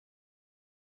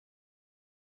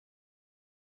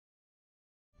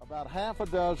About half a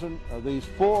dozen of these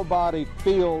full-body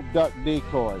field duck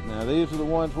decoys. Now these are the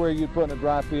ones where you put in a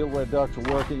dry field where ducks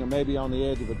are working, or maybe on the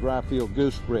edge of a dry field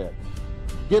goose spread.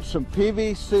 Get some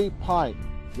PVC pipe.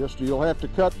 You'll have to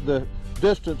cut the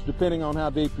distance depending on how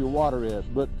deep your water is,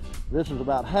 but this is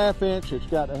about 1/2 inch. It's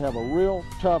got to have a real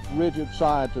tough, rigid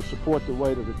side to support the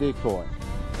weight of the decoy.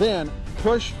 Then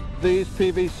push these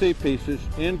PVC pieces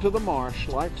into the marsh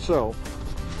like so.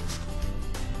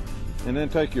 And then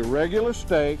take your regular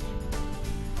stake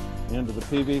into the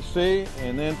PVC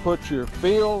and then put your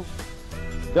field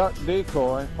duck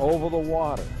decoy over the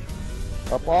water,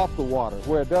 up off the water,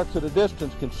 where ducks at a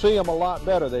distance can see them a lot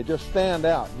better. They just stand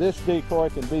out. This decoy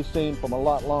can be seen from a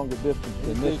lot longer distance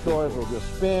than this. Decoys will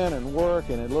just spin and work,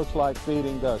 and it looks like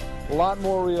feeding ducks. A lot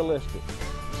more realistic.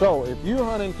 So if you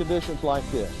hunt in conditions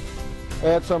like this,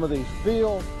 add some of these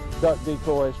field duck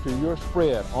decoys to your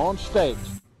spread on stakes.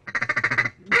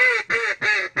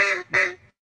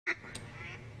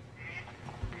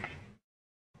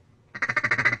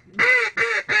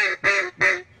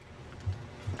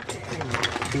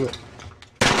 Do it.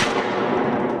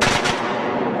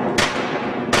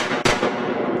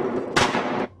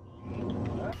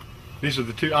 These are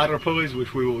the two idler pulleys,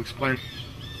 which we will explain.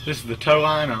 This is the tow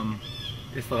line.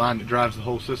 It's the line that drives the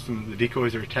whole system the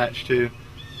decoys are attached to. It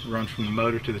runs from the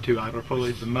motor to the two idler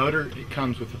pulleys. The motor, it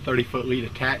comes with a 30-foot lead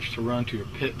attached to run to your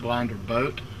pit, blind, or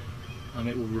boat.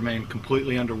 It will remain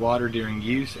completely underwater during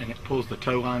use, and it pulls the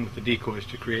tow line with the decoys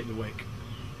to create the wake.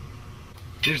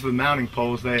 These are the mounting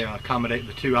poles. They accommodate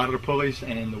the two idler pulleys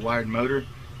and the wired motor,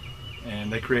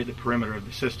 and they create the perimeter of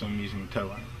the system using the tow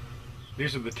line.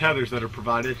 These are the tethers that are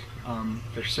provided.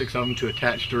 There's 6 of them to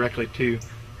attach directly to.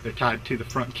 They're tied to the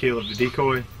front keel of the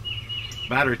decoy.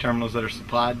 Battery terminals that are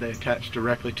supplied, they attach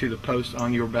directly to the post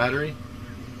on your battery.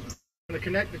 I'm going to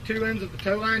connect the 2 ends of the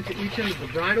tow line to each end of the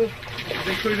bridle, which is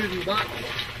included in the box.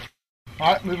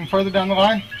 Alright, moving further down the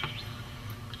line,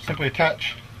 simply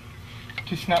attach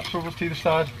 2 snap swivels to either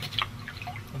side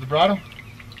of the bridle.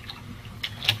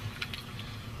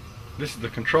 This is the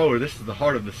controller. This is the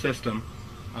heart of the system.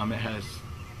 It has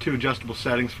 2 adjustable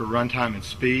settings for runtime and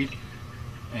speed,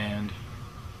 and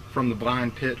from the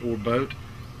blind, pit, or boat.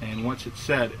 And once it's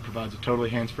set, it provides a totally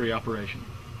hands-free operation.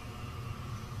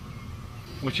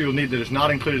 What you will need that is not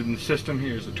included in the system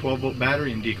here is a 12-volt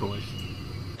battery and decoys.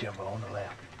 Jumbo on the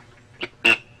left.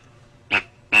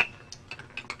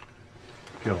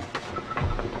 Kill him.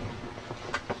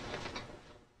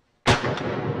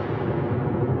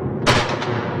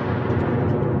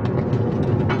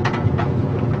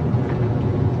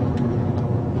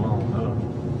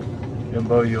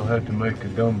 Jumbo, you'll have to make a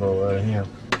gumbo out of him.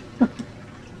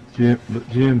 Jim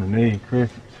and me,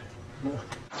 crickets.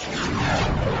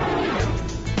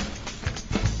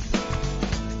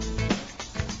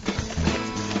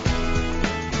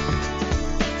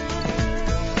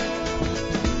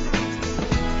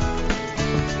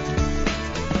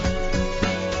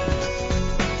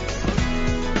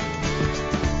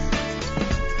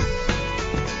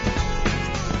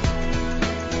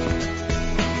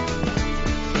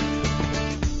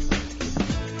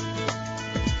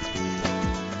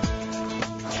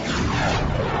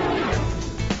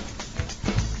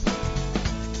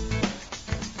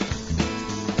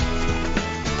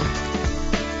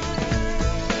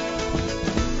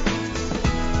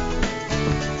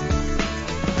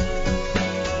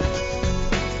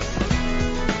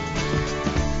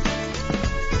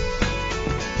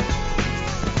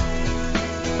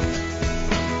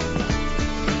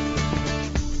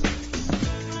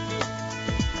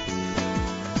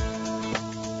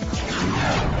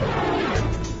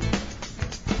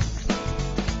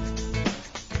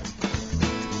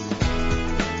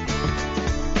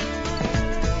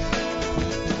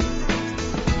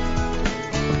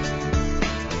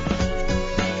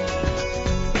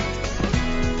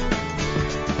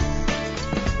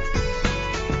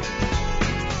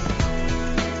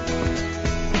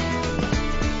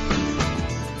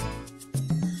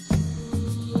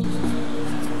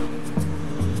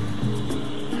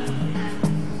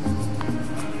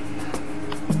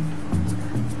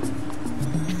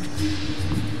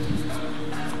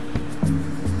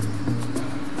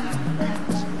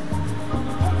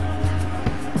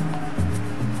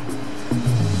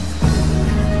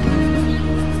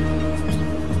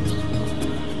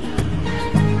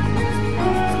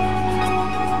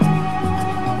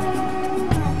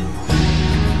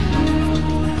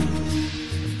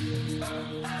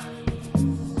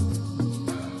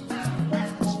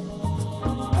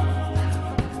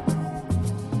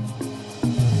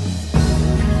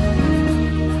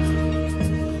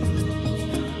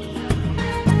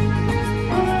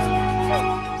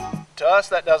 us,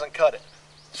 that doesn't cut it.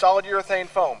 Solid urethane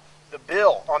foam. The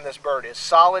bill on this bird is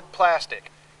solid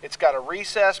plastic. It's got a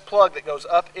recessed plug that goes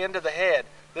up into the head.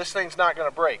 This thing's not going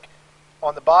to break.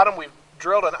 On the bottom, we've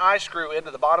drilled an eye screw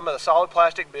into the bottom of the solid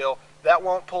plastic bill. That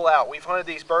won't pull out. We've hunted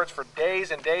these birds for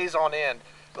days and days on end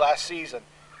last season.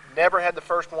 Never had the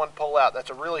first one pull out. That's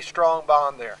a really strong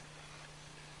bond there.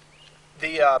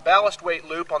 The ballast weight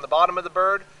loop on the bottom of the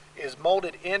bird is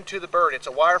molded into the bird. It's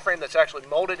a wireframe that's actually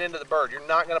molded into the bird. You're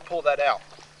not going to pull that out.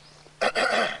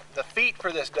 The feet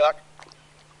for this duck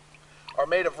are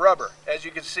made of rubber. As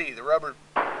you can see, the rubber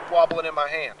wobbling in my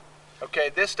hand. Okay,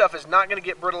 this stuff is not going to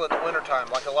get brittle in the wintertime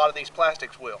like a lot of these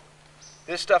plastics will.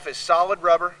 This stuff is solid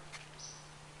rubber.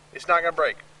 It's not going to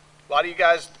break. A lot of you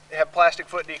guys have plastic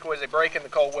foot decoys. They break in the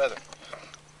cold weather.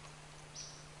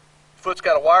 Foot's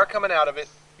got a wire coming out of it.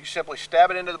 You simply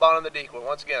stab it into the bottom of the decoy.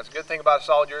 Once again, it's a good thing about a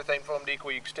solid urethane foam decoy.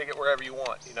 You can stick it wherever you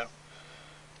want, you know.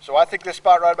 So I think this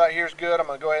spot right about here is good. I'm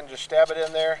going to go ahead and just stab it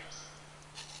in there.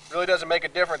 Really doesn't make a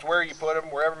difference where you put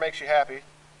them, wherever makes you happy.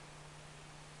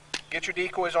 Get your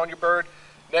decoys on your bird.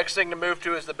 Next thing to move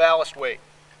to is the ballast weight.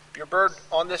 Your bird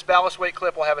on this ballast weight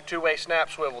clip will have a two-way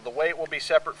snap swivel. The weight will be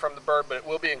separate from the bird, but it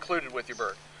will be included with your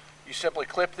bird. You simply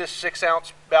clip this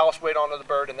 6-ounce ballast weight onto the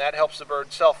bird, and that helps the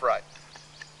bird self-right.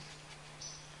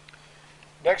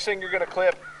 Next thing you're going to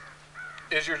clip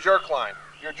is your jerk line.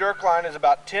 Your jerk line is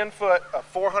about 10 foot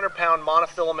of 400-pound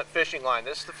monofilament fishing line.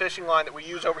 This is the fishing line that we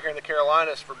use over here in the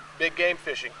Carolinas for big game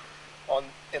fishing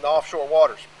in the offshore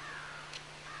waters.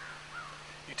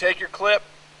 You take your clip,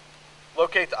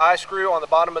 locate the eye screw on the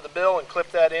bottom of the bill and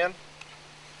clip that in.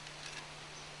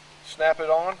 Snap it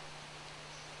on.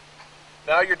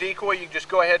 Now your decoy, you can just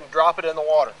go ahead and drop it in the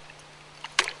water.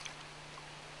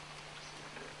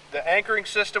 The anchoring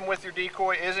system with your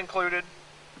decoy is included.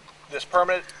 This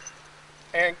permanent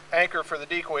anchor for the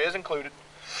decoy is included.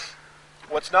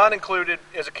 What's not included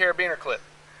is a carabiner clip.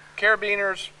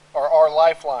 Carabiners are our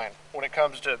lifeline when it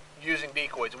comes to using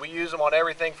decoys. We use them on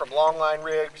everything from long line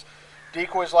rigs,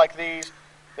 decoys like these.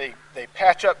 They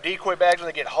patch up decoy bags when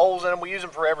they get holes in them. We use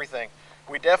them for everything.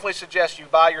 We definitely suggest you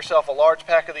buy yourself a large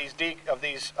pack of these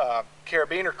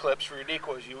carabiner clips for your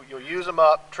decoys. You'll use them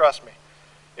up, trust me.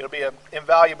 It'll be an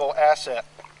invaluable asset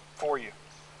for you.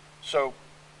 So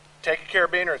take a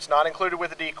carabiner. It's not included with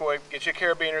the decoy. Get you a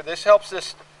carabiner. This helps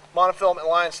this monofilament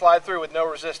line slide through with no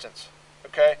resistance.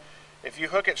 Okay? If you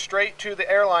hook it straight to the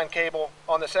airline cable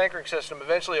on this anchoring system,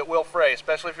 eventually it will fray,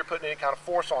 especially if you're putting any kind of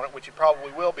force on it, which you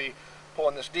probably will be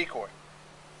pulling this decoy.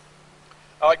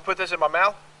 I like to put this in my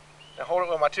mouth and hold it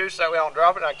with my tooth so that way I don't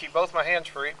drop it and I can keep both my hands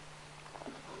free.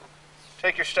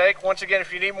 Take your stake. Once again,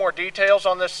 if you need more details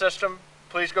on this system,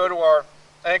 please go to our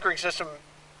anchoring system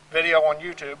video on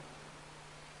YouTube.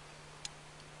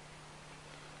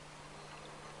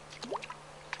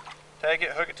 Take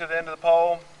it, hook it to the end of the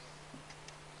pole.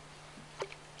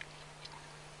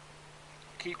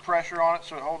 Keep pressure on it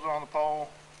so it holds it on the pole.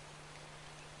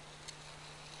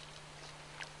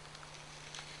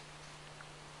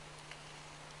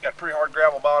 Got a pretty hard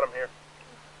gravel bottom here.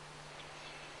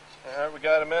 Alright, we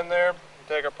got them in there.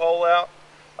 Take our pole out.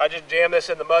 I just jam this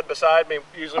in the mud beside me,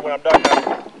 usually when I'm duck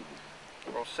hunting.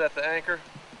 We'll set the anchor.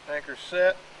 Anchor's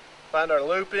set. Find our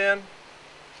loop in.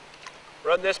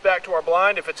 Run this back to our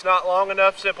blind. If it's not long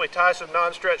enough, simply tie some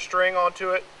non-stretch string onto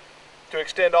it to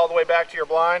extend all the way back to your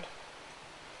blind.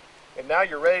 And now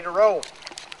you're ready to roll.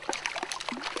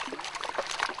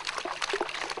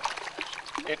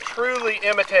 It truly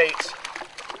imitates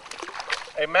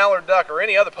a mallard duck or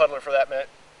any other puddler for that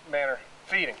matter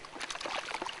feeding.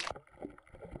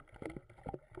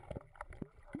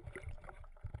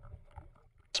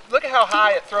 Look at how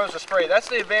high it throws the spray. That's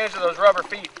the advantage of those rubber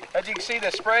feet. As you can see,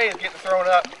 the spray is getting thrown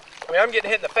up. I mean, I'm getting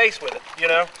hit in the face with it, you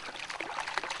know.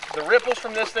 The ripples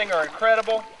from this thing are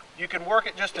incredible. You can work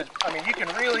it just to, I mean, you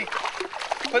can really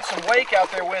put some wake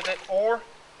out there with it, or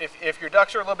if your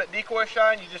ducks are a little bit decoy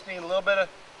shy and you just need a little bit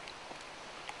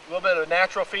of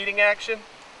natural feeding action,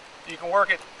 you can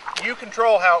work it. You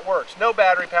control how it works. No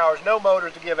battery powers, no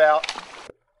motors to give out.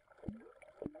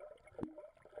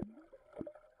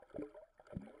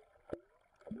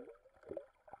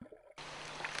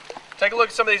 Take a look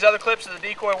at some of these other clips of the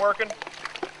decoy working.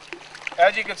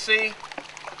 As you can see,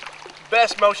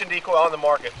 best motion decoy on the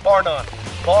market, bar none,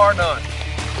 bar none.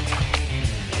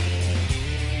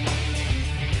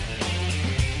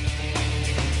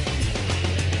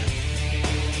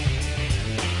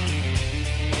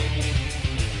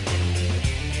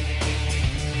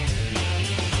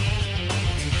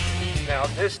 Now,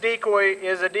 this decoy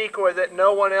is a decoy that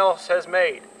no one else has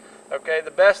made. Okay, the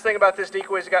best thing about this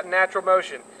decoy is it's got natural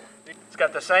motion. It's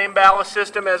got the same ballast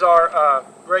system as our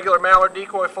regular mallard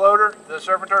decoy floater, the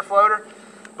surf and turf floater,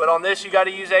 but on this you got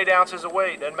to use 8 ounces of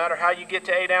weight. Doesn't matter how you get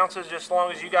to 8 ounces, just as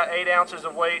long as you got 8 ounces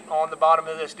of weight on the bottom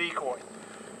of this decoy.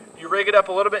 You rig it up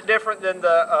a little bit different than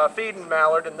the feeding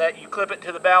mallard in that you clip it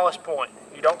to the ballast point.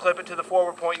 You don't clip it to the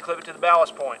forward point, you clip it to the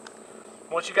ballast point.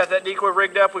 Once you got that decoy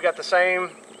rigged up, we got the same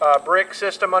brick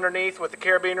system underneath with the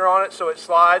carabiner on it, so it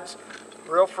slides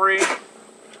real free.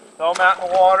 Throw him out in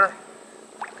the water.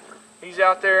 He's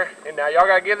out there, and now y'all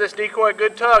gotta give this decoy a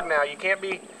good tug. Now you can't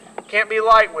be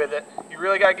light with it. You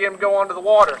really gotta get him to go onto the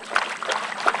water.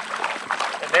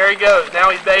 And there he goes. Now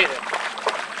he's bathing.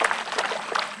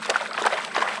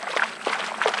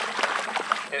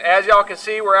 And as y'all can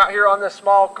see, we're out here on this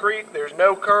small creek. There's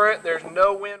no current. There's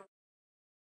no wind.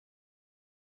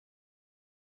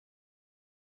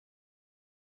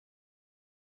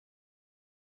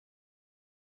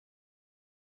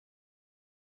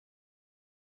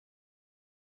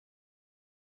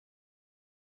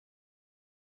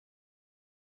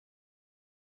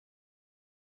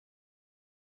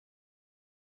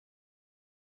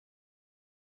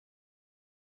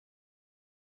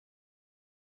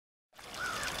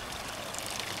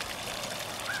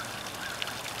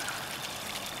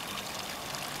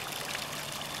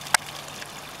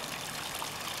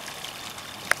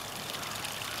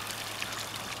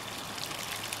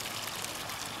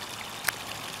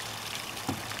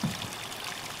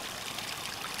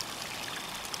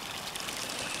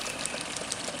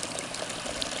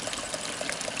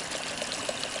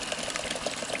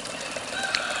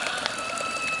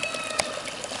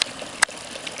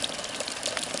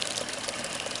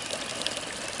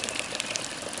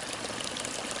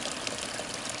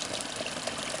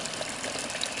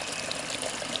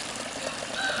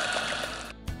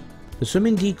 The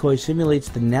swimming decoy simulates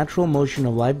the natural motion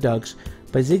of live ducks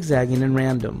by zigzagging and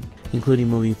random, including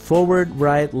moving forward,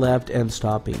 right, left, and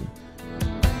stopping.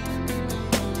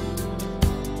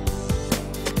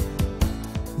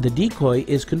 The decoy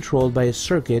is controlled by a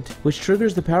circuit which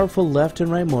triggers the powerful left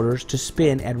and right motors to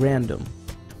spin at random.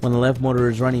 When the left motor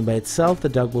is running by itself, the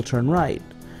duck will turn right.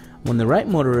 When the right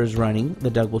motor is running, the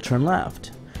duck will turn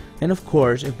left. And of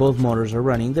course, if both motors are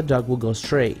running, the duck will go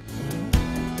straight.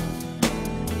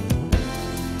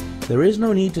 There is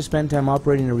no need to spend time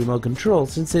operating a remote control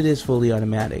since it is fully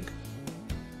automatic.